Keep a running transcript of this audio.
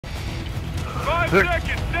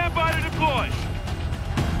seconds. Stand by to deploy.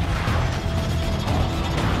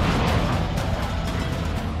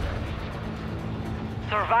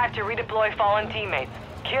 Survive to redeploy fallen teammates.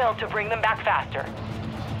 Kill to bring them back faster.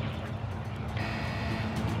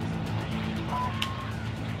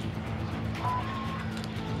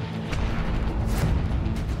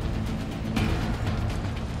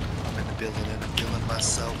 I'm in the building and I'm feeling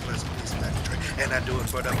myself as a police factory. And I do it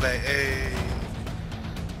for the Bay.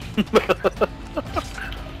 Hey.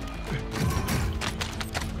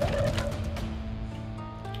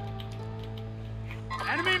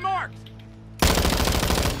 Enemy marked.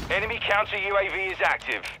 Enemy counter UAV is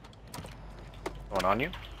active. Going on you?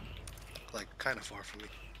 Like, kind of far from me.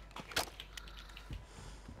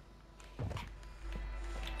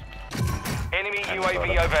 Enemy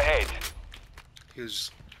UAV overhead. He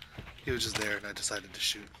was just there and I decided to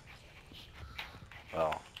shoot.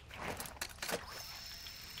 Well,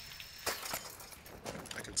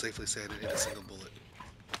 I can safely say I didn't hit a single bullet.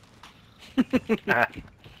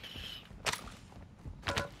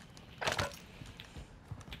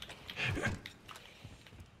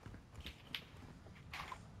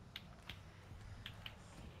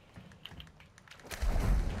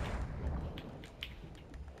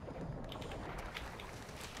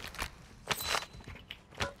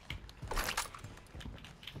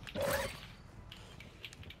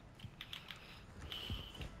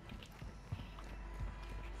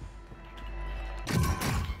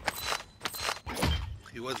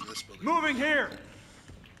 He was in this building. Moving here.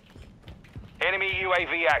 Enemy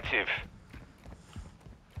UAV active.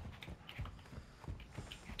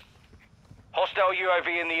 Hostile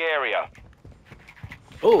UAV in the area.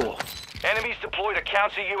 oh, Enemies deployed a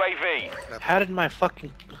counter UAV. how did my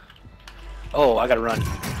fucking... Oh, I gotta run.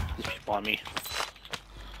 These people on me.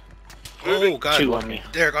 Oh god. Two on me.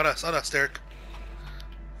 Derek, on us, Derek.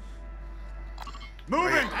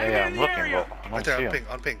 Moving. Hey, Enemy I'm in the looking, area. but I Right don't there, see on him.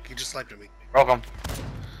 pink, on pink. He just sniped at me. Broke him.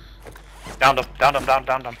 Downed him, downed him,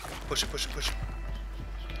 downed him. Push it.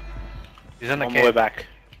 He's in the On cave. my way back.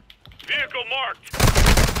 Vehicle marked.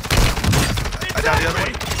 I downed the other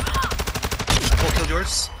one. I full killed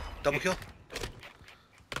yours. Double kill.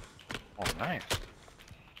 Oh, nice.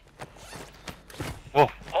 Whoa.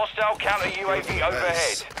 Hostile counter UAV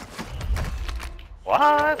overhead.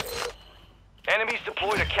 What? Enemies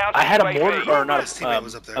deployed a counter I had a UAV. mortar, or not His teammate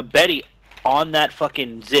was up there. a Betty on that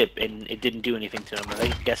fucking zip, and it didn't do anything to him. I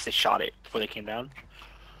guess they shot it before they came down.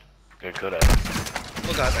 Good, good at it.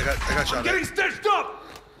 Oh god, I got shot Getting at. stitched up.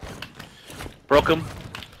 Broke him.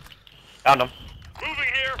 Downed him. Moving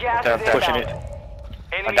here. Gas Down, is down. Pushing inbound.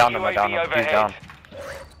 it. Enemy I downed him, I UAV downed him. He's overhead. down.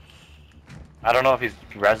 I don't know if he's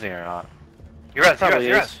rezzing or not. You res, Probably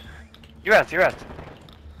you res. is. You res, you res.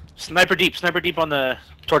 Sniper deep on the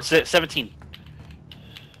towards 17.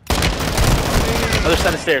 Other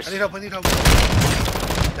side of stairs. I need help.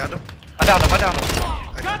 Downed him. I downed him, I downed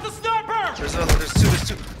him. Got the sniper. There's another. There's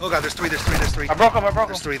two. Oh god, there's three. I broke him,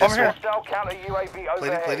 There's three. Over here. Hostile counter UAV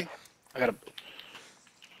overhead. Plating. I got a.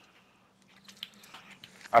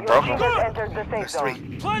 I broke him. Just entered the safe There's zone.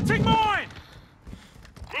 three. Planting mine.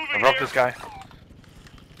 I Moving broke here. this guy.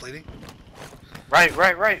 Plating.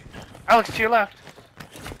 Right. Alex, to your left.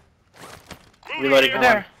 Moving Reloading here.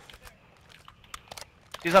 now. There.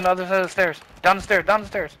 He's on the other side of the stairs. Down the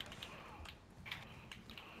stairs.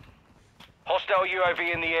 Hostile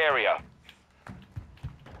UAV in the area.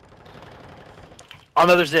 On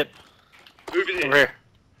the other zip. Moving Over in. here.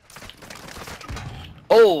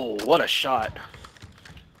 Oh, what a shot.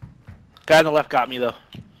 Guy on the left got me though.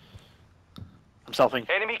 I'm selfing.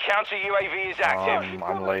 Enemy counter UAV is active.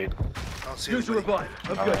 I'm late. I don't see Use your anybody.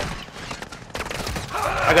 revive. I'm good.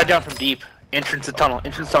 I got down from deep. Entrance tunnel.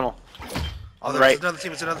 Oh, the right. It's another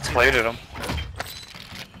team. Plated him.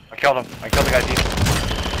 I killed him. I killed the guy deep.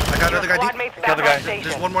 I got another Your guy squad deep. mates Kill back the on guy. station.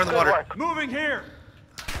 There's one more in the Good water. work. Moving here.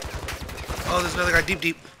 Oh, there's another guy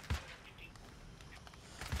deep.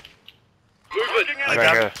 Moving in. I Right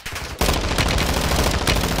downed. here.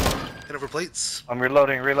 Hit over plates. Oh. I'm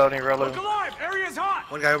reloading. Look alive. Area's hot.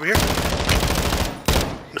 One guy over here.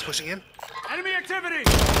 He's pushing in. Enemy activity.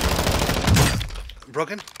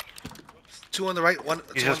 Broken. Two on the right. One.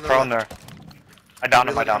 He's two just on the prone left. there. I downed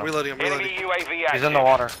him. I'm reloading. Enemy UAV active. He's in the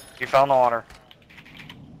water. He fell in the water.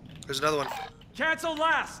 There's another one. Cancel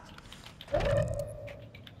last.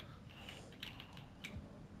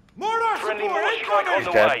 Mortar Friendly support mortar strike on incoming. the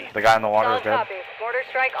He's dead. way. The guy in the water is Solid dead. copy. Mortar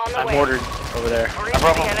strike on the I'm way. mortared over there. Reach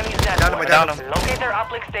broke the him. enemy's Down him. network. Down him. Locate their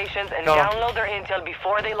uplink stations and Kill him. download their intel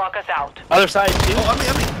before they lock us out. Other side too. Oh, on me.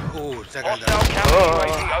 Oh, that guy Hostile down. counter Oh.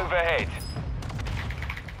 UAV overhead.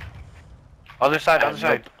 Other side, I other have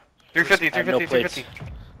side. 350, I have no 350,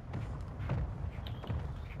 350.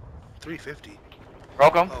 350.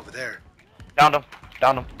 Broke him. Over there. Downed him.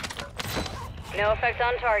 Downed him. No effect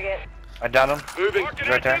on target. I downed him. Moving. He's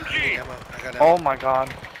right there. Ammo. I got Oh ammo. my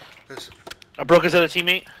god. This- I broke his other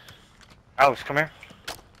teammate. Alex, come here.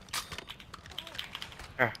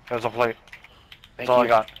 Here, there's a plate. Thank That's all you. I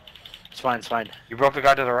got. It's fine, it's fine. You broke the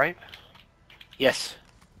guy to the right? Yes.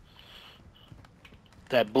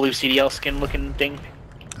 That blue CDL skin looking thing.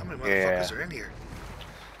 How many Yeah. motherfuckers are in here?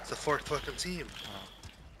 It's a fourth fucking team.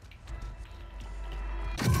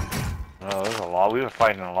 Oh, there's a lot. We were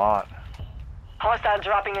fighting a lot. Hostile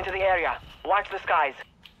dropping into the area. Watch the skies.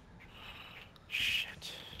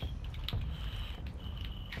 Shit.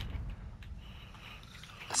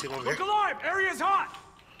 I see him over Look here. alive! Area's hot!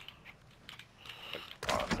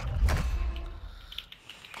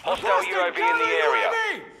 Hostile UAV in the area.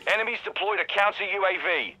 UAV! Enemies deployed a counter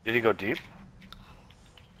UAV. Did he go deep?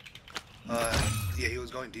 Yeah, he was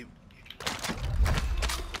going deep.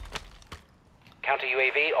 Counter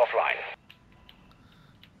UAV offline.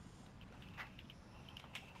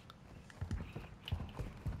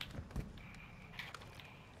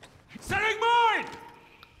 Setting mine!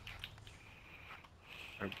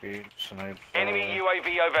 Repeat, sniper. Enemy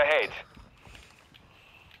UAV overhead.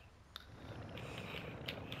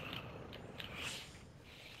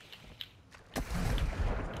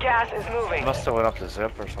 Gas is moving. Must have went up the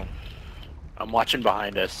zip or something. I'm watching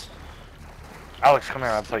behind us. Alex, come here.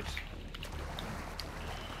 I have plates.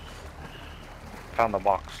 Found the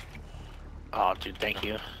box. Oh, dude, thank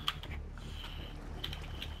you.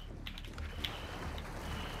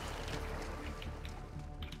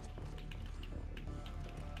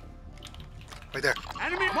 Right there.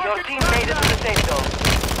 Enemy Your marking team made it to the safe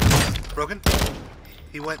zone. Broken.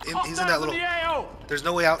 He went in. He's in that little. The AO. There's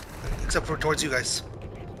no way out except for towards you guys.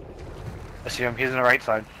 I see him. He's in the right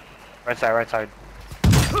side. Right side, right side.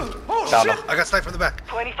 Oh Down shit! him. I got sniped from the back.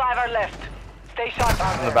 25 are left. Stay sharp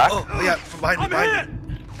out In there. the back? Oh yeah, from behind me. I'm Behind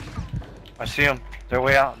me. hit! I see him. They're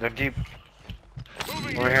way out. They're deep.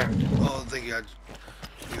 Over here. Oh, thank you guys.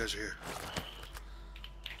 You guys are here.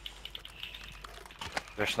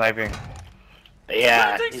 They're sniping.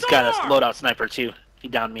 Yeah, Planting he's got a sonar! loadout sniper too. He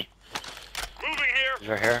downed me. Moving here. He's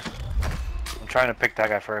right here. I'm trying to pick that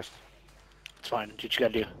guy first. It's fine. Do what you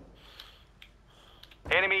gotta do.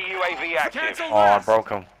 Enemy UAV active. Cancel Oh, I last. broke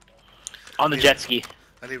him. On the jet ski.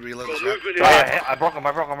 I need to reload this round. Oh, yeah, I broke him.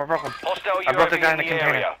 I broke him. I broke him. Hostile I broke the UAV guy in in the the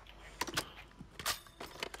container. area.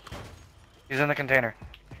 He's in the container.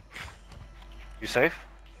 You safe?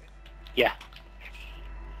 Yeah.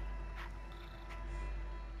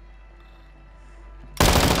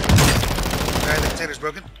 Guy in the container's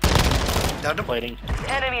broken. Downed him. Plating.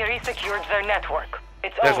 Enemy resecured their network.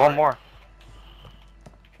 It's There's over. one more.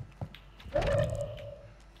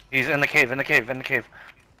 He's in the cave. In the cave. In the cave.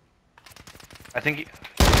 I think he...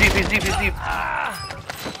 He's deep. He's deep. He's deep.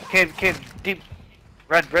 Cave. Deep.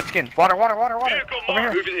 Red skin. Water. Over here.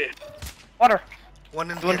 Moving here. Water.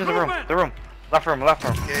 One in Go into the here. room. Movement. The room. Left room.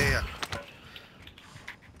 Yeah.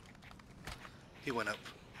 He went up.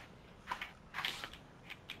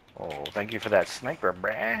 Oh, thank you for that sniper,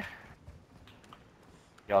 bruh.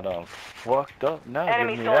 Y'all done fucked up now.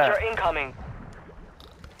 Enemy Give me soldier that. incoming.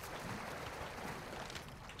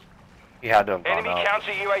 He had to have gone Enemy up.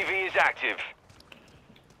 counter UAV is active.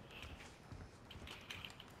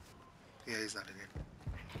 Yeah, he's not in here.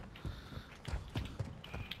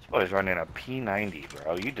 This boy's running a P90,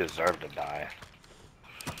 bro. You deserve to die.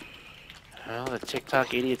 Well, the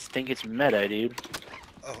TikTok idiots think it's meta, dude.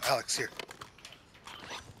 Oh, Alex, here.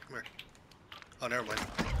 Come here. Oh, never mind.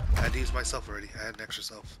 I had to use myself already. I had an extra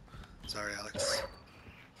self. Sorry, Alex.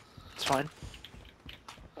 It's fine.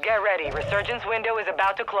 Get ready. Resurgence window is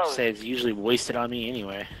about to close. Say it's usually wasted on me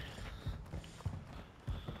anyway.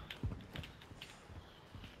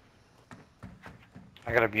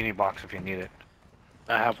 I got a beauty box if you need it.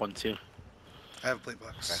 I have one too. I have a plate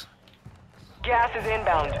box. Gas is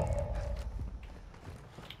inbound.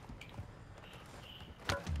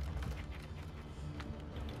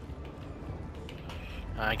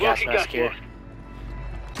 Gas mask here.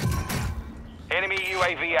 Enemy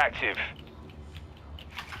UAV active.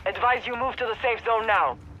 Advise you move to the safe zone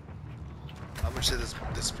now. I'm gonna say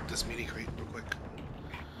this mini crate real quick.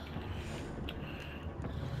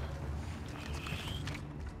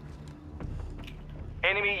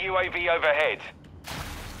 Enemy UAV overhead.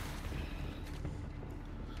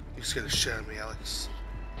 You scared the shit out of me, Alex.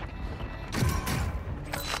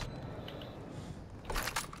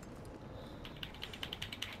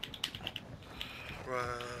 Run.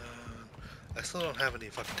 I still don't have any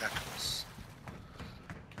fucking tacticals.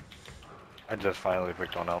 I just finally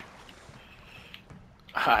picked one up.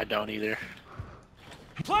 I don't either.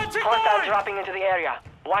 Planting Hostiles mine! dropping into the area.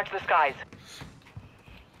 Watch the skies.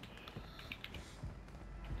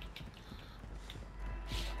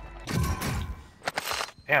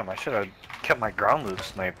 Damn, I should have kept my ground loop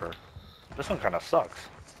sniper. This one kind of sucks.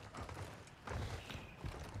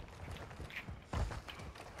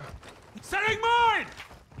 Setting mine!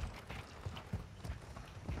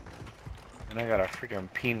 And I got a freaking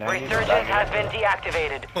P90. Resurgence has been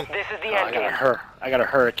deactivated. This is the Oh, end game. I got a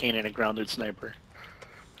hurricane and a grounded sniper.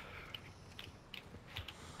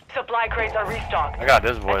 Supply crates are restocked. I got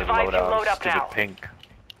this boy's Advise you loadout. load up Stupid now. pink.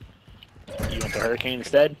 You want the hurricane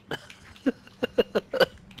instead?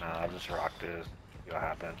 Nah, I just rocked this. See what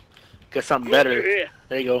happens. Get something better.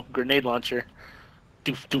 There you go. Grenade launcher.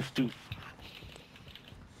 Doof doof doof.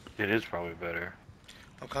 It is probably better.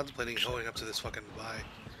 I'm contemplating going up to this fucking buy.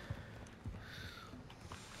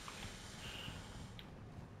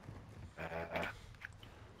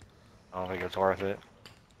 I don't think it's worth it.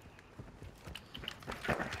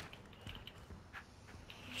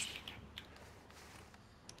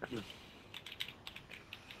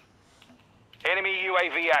 Enemy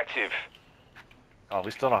UAV active. Oh,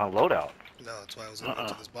 we still don't have loadout. No, that's why I was going up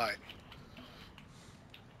to this buy.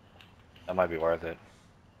 That might be worth it.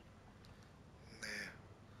 Nah,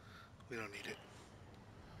 we don't need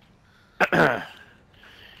it.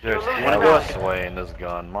 There's losing endless way in this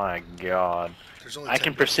gun. My God. There's only I 10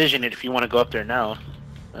 can bullets. precision it if you want to go up there now.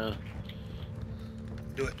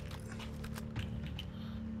 Do it.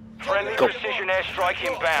 Friendly Go. precision airstrike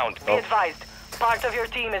inbound. Be advised, part of your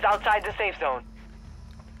team is outside the safe zone.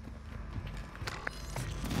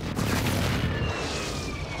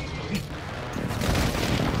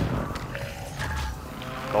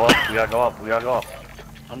 Go up. We gotta go up. We gotta go up.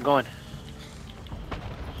 I'm going.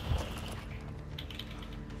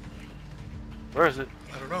 Where is it?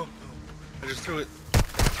 I don't know. I just threw it.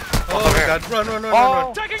 Oh my god, run, run, run, run,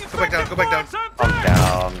 run. Taking Go back down, go back down. I'm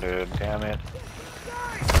down, dude. Damn it.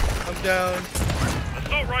 I'm down.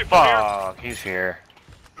 Assault rifle here. Fuck. He's here.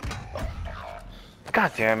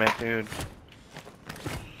 God damn it, dude.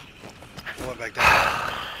 I went back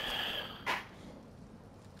down.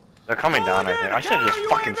 They're coming down, I think. I should have just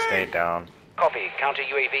fucking stayed down. Copy. Counter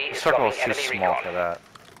UAV The is circle is dropping too enemy small recon. for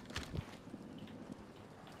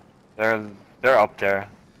that. They're up there.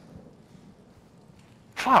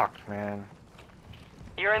 Fuck, man.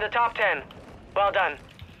 You're in the top 10. Well done.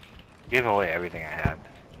 Gave away everything I had.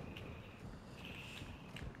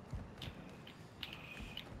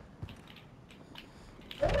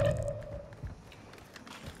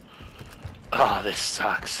 Oh, this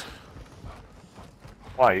sucks.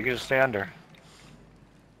 Why? You can just stay under.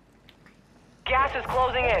 Gas is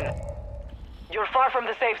closing in. You're far from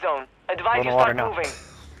the safe zone. Advise Go in you the water start now. moving.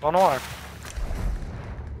 Go in the water.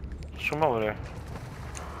 Swim over there.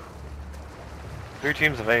 3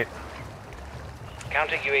 teams of 8.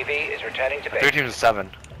 Counter UAV is returning to 3 teams of 7.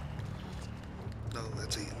 No,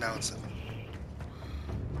 that's 8. Now it's 7.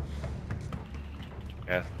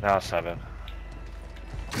 Yeah, now it's 7.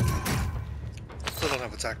 Still don't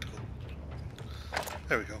have a tactical.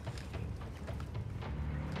 There we go.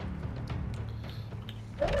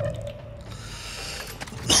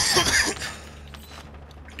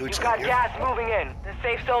 Do we You've try got here? gas moving in. The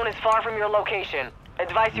safe zone is far from your location.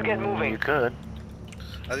 Advise you get You moving. could.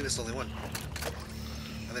 I think it's the only one.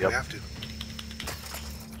 I think Yep. we have to.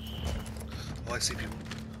 Oh, I see people.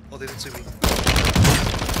 Oh, they didn't see me.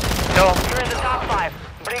 Kill him. You're in the top 5.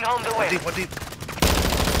 Bring home the One win. deep, one deep.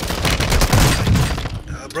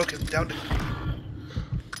 Broken, downed it.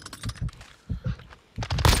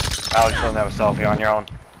 Alex doesn't have a selfie on your own.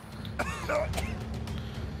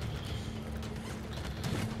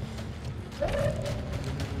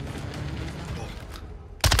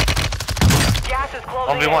 Gas is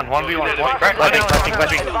closing 1v1, in. 1v1. You're far Right, from right, your right, location. right,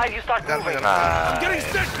 right. Advise you start Got him, moving. got him. Getting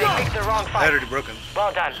stitched They up. picked the wrong I fight. already broken.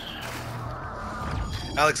 Well done.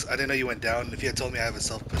 Alex, I didn't know you went down. If you had told me I have a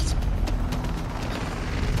self pistol.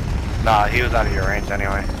 Nah, he was out of your range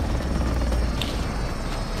anyway.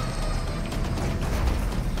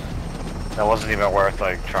 That wasn't even worth,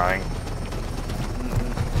 like, trying.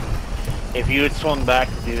 If you had swung back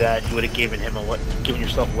to do that, you would have given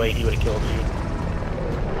yourself away. He would have killed you.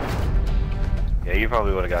 Yeah, you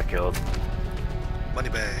probably would have got killed. Money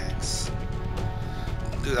bags.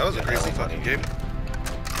 Dude, that was a crazy fucking game.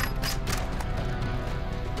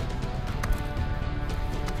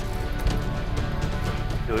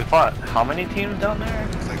 Dude, we fought how many teams down there?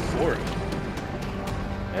 It's like 4.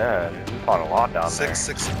 Yeah, dude, we fought a lot down 6, there.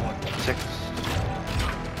 6, and 1. 6.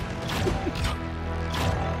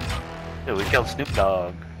 Dude, we killed Snoop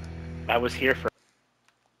Dogg. I was here for